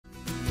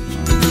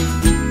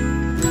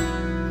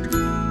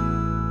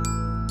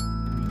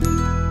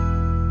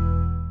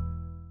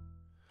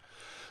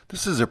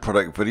This is a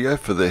product video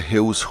for the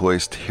Hills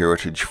Hoist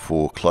Heritage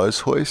 4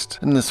 Clothes Hoist.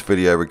 In this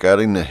video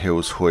regarding the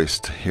Hills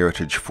Hoist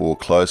Heritage 4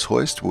 Clothes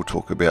Hoist, we'll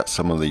talk about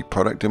some of the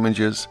product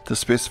images, the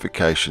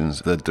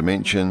specifications, the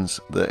dimensions,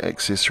 the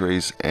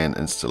accessories and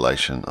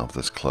installation of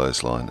this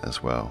clothesline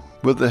as well.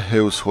 With the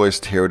Hills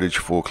Hoist Heritage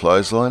 4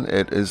 clothesline,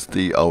 it is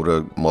the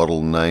older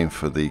model name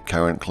for the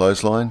current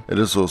clothesline. It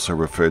is also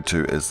referred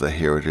to as the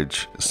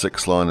Heritage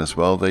 6 line as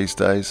well these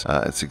days.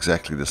 It's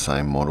exactly the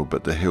same model,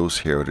 but the Hills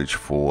Heritage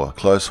 4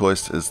 Clothes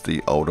Hoist is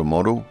the older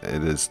model.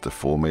 It is the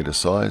 4-meter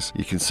size.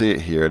 You can see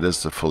it here. It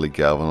is the fully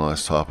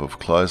galvanized type of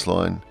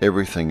clothesline.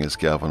 Everything is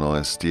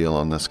galvanized steel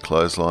on this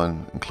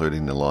clothesline,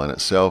 including the line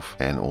itself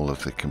and all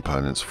of the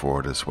components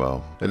for it as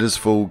well. It is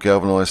full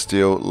galvanized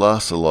steel,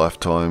 lasts a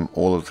lifetime.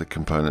 All of the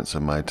components are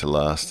made to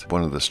last.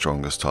 One of the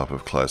strongest type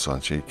of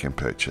clotheslines you can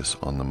purchase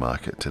on the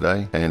market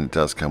today, and it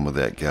does come with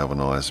that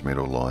galvanized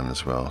metal line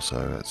as well,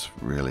 so it's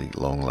really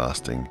long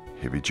lasting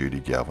heavy duty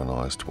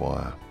galvanized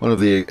wire. One of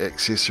the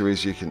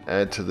accessories you can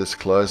add to this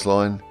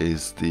clothesline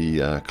is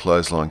the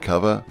clothesline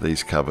cover.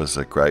 These covers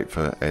are great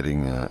for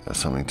adding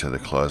something to the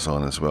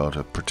clothesline as well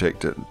to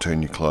protect it and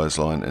turn your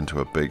clothesline into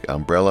a big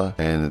umbrella,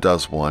 and it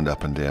does wind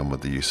up and down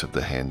with the use of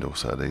the handle,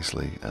 so it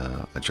easily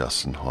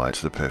adjusts in height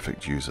to the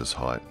perfect user's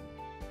height.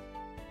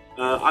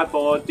 I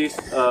bought this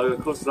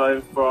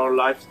clothesline from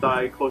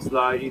Lifestyle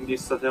Clothesline in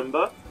this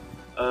September.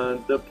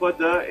 The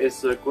product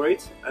is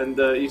great and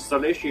the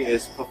installation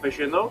is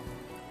professional.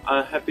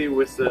 I'm happy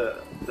with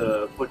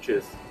the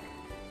purchase.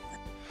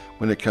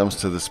 When it comes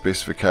to the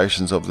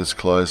specifications of this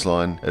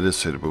clothesline, it is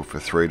suitable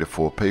for 3 to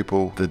 4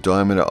 people. The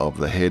diameter of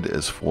the head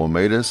is 4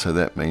 meters, so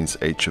that means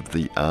each of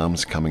the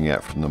arms coming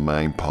out from the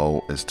main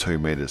pole is 2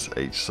 meters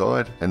each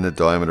side, and the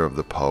diameter of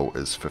the pole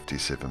is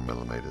 57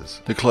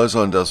 millimeters. The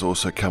clothesline does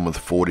also come with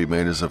 40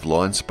 meters of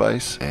line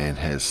space and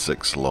has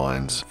 6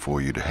 lines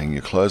for you to hang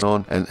your clothes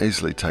on, and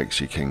easily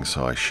takes your king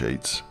size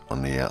sheets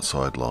on the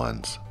outside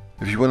lines.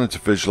 If you wanted to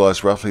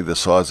visualize roughly the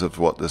size of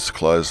what this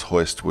clothes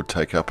hoist would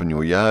take up in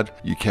your yard,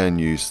 you can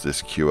use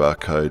this QR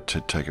code to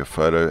take a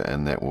photo,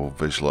 and that will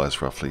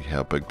visualize roughly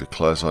how big the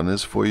clothesline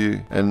is for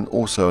you. And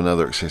also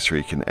another accessory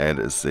you can add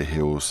is the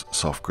Hills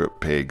soft grip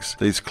pegs.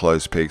 These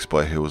clothes pegs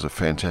by Hills are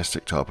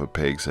fantastic type of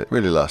pegs that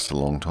really last a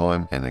long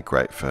time and are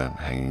great for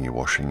hanging your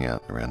washing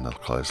out around the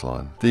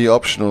clothesline. The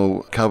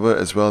optional cover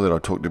as well that I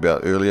talked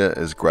about earlier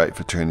is great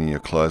for turning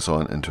your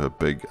clothesline into a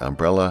big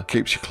umbrella.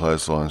 Keeps your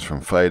clotheslines from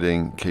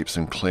fading, keeps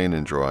them clean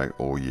and dry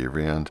all year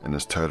round, and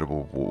is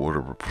totally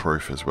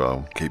waterproof as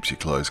well. Keeps your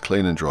clothes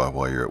clean and dry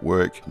while you're at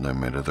work, no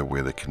matter the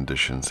weather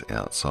conditions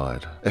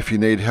outside. If you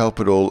need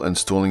help at all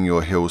installing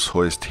your Hills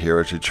Hoist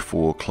Heritage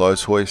 4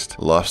 Clothes Hoist,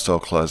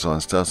 Lifestyle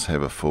Clotheslines does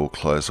have a full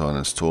clothesline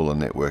installer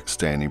network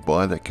standing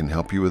by that can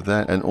help you with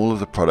that, and all of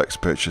the products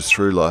purchased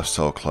through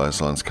Lifestyle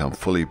Clotheslines come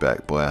fully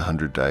backed by a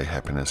 100-day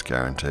happiness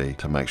guarantee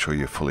to make sure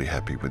you're fully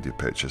happy with your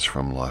purchase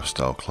from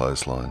Lifestyle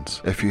Clotheslines.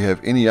 If you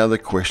have any other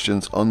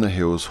questions on the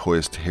Hills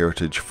Hoist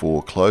Heritage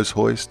 4 Clothes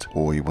Hoist,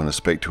 or you want to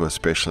speak to a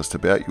specialist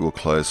about your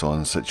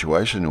clothesline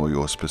situation or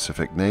your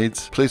specific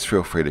needs, please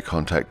feel free to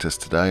contact us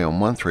today on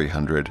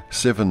 1300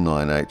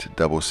 798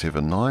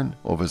 779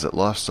 or visit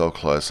Lifestyle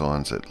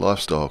Clotheslines at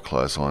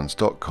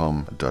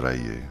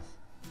lifestyleclotheslines.com.au.